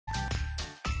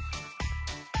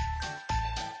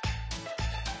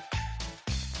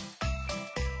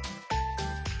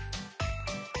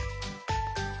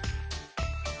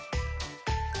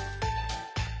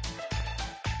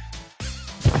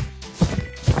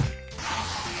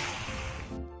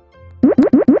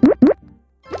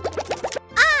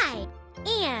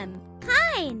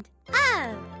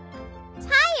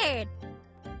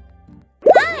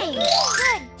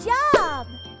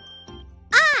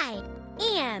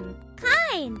am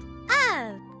kind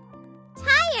of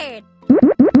tired.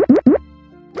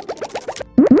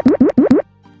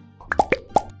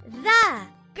 The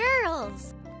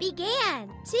girls began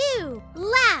to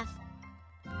laugh.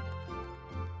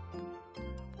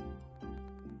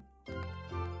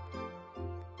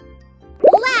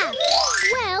 Laugh.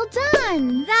 Well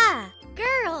done! The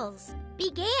girls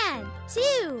began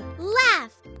to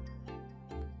laugh.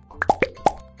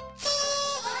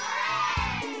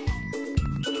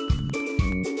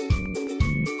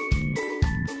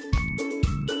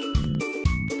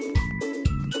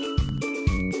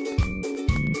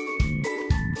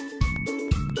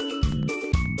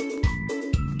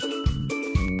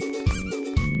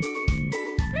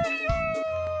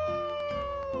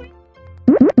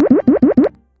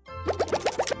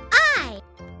 I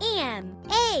am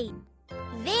a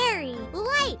very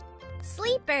light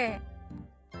sleeper.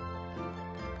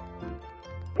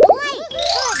 Light.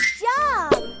 Good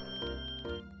job!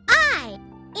 I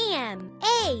am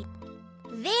a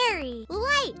very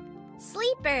light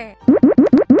sleeper.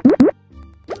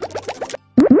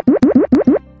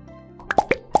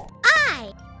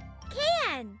 I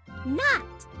can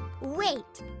not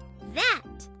wait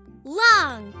that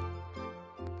long.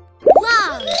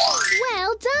 Long.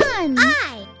 Well done!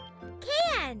 I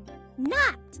can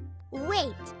not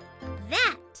wait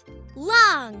that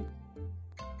long.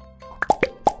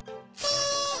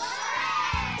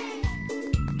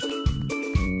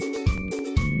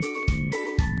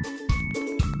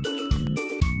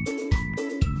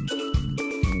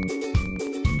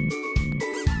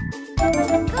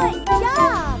 Good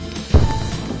job!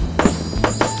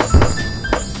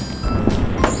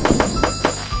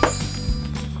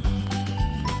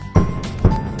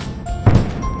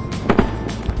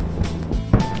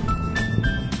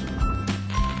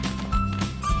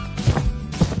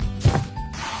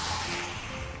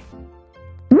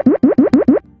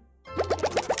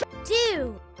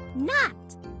 Do not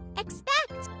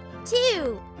expect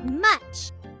too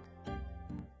much.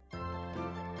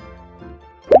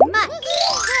 Much.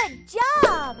 Good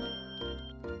job!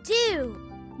 Do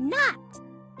not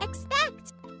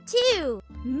expect too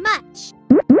much.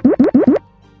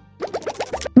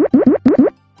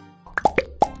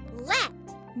 Let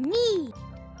me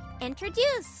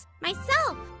introduce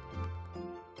myself.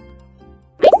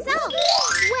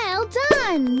 Well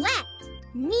done! Let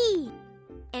me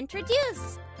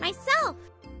introduce myself.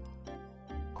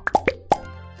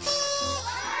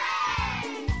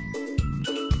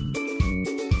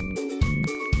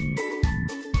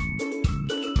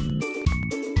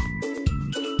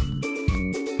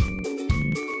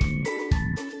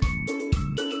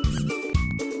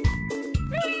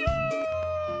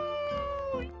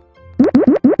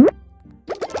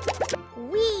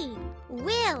 We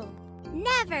will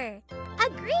never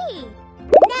agree.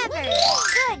 Never.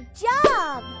 Good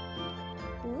job!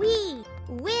 We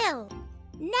will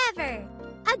never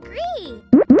agree.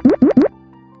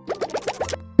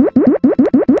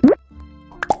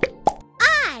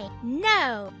 I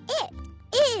know it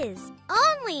is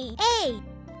only a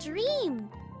dream.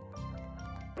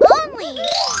 Only.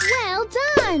 Well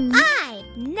done! I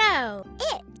know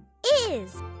it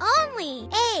is only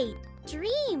a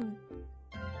dream.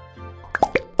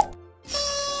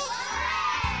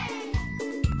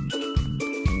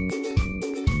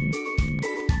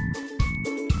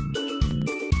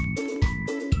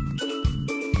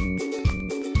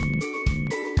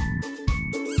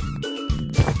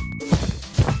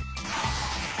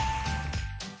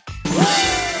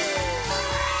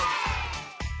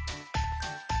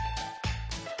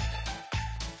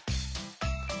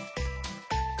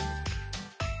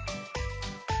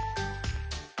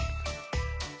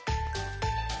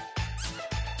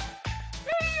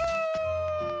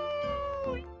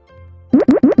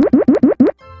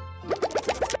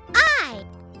 I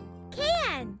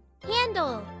can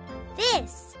handle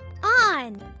this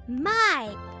on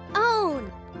my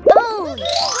own. Good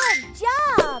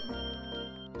job!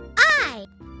 I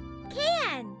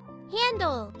can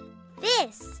handle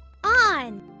this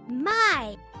on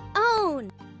my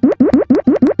own.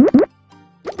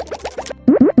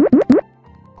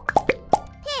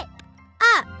 Pick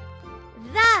up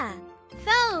the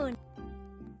phone.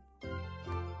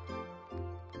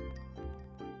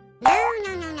 Well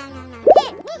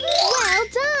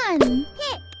done!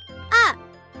 Pick up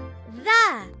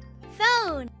the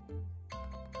phone.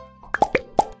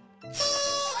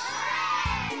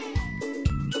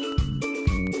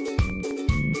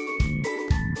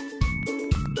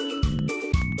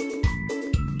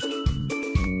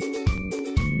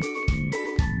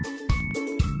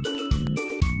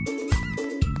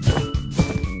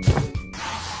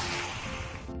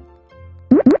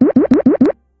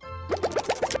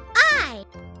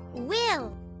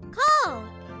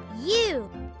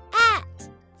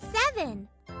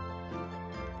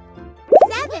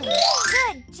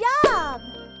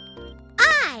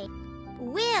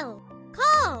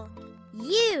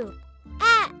 you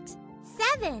at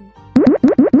 7?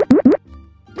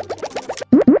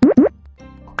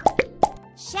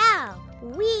 Shall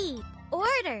we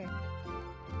order?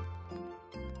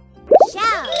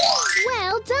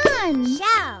 Well done.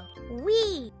 Shall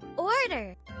we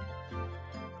order?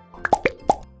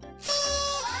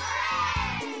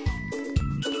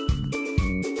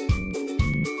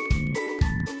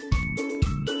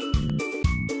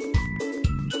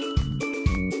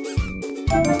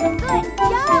 Good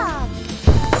job.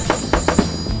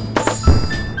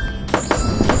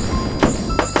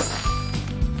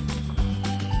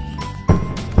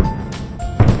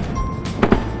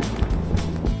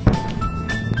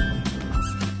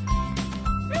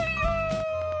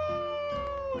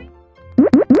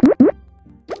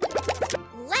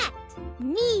 Let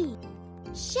me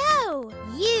show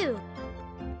you.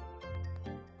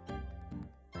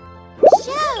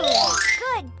 Show.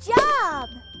 Good job.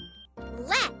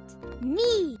 Let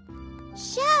me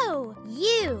show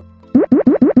you.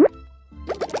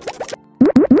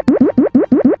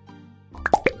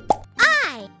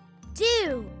 I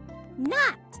do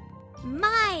not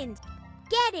mind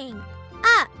getting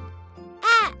up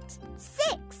at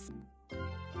 6.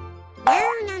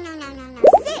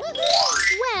 6.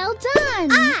 Well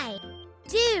done. I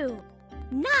do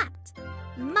not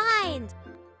mind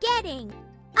getting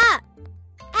up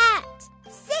at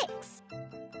 6.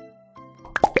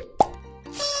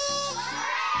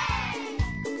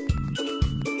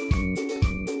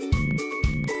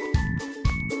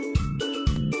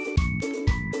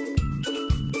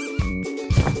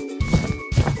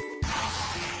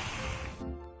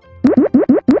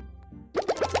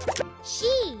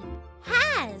 She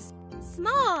has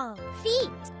small feet.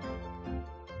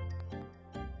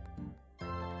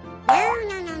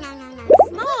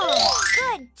 Small.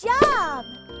 Good job.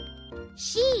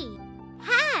 She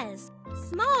has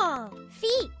small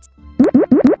feet.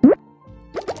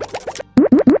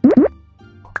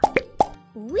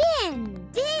 When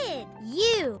did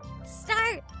you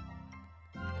start?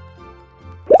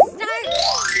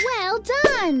 Well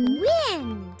done.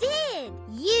 When did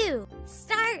you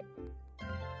start?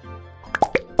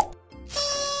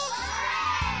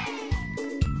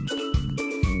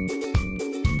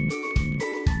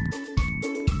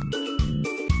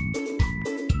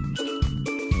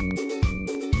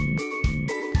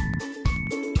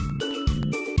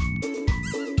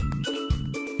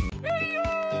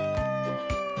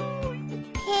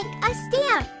 Pick a stick.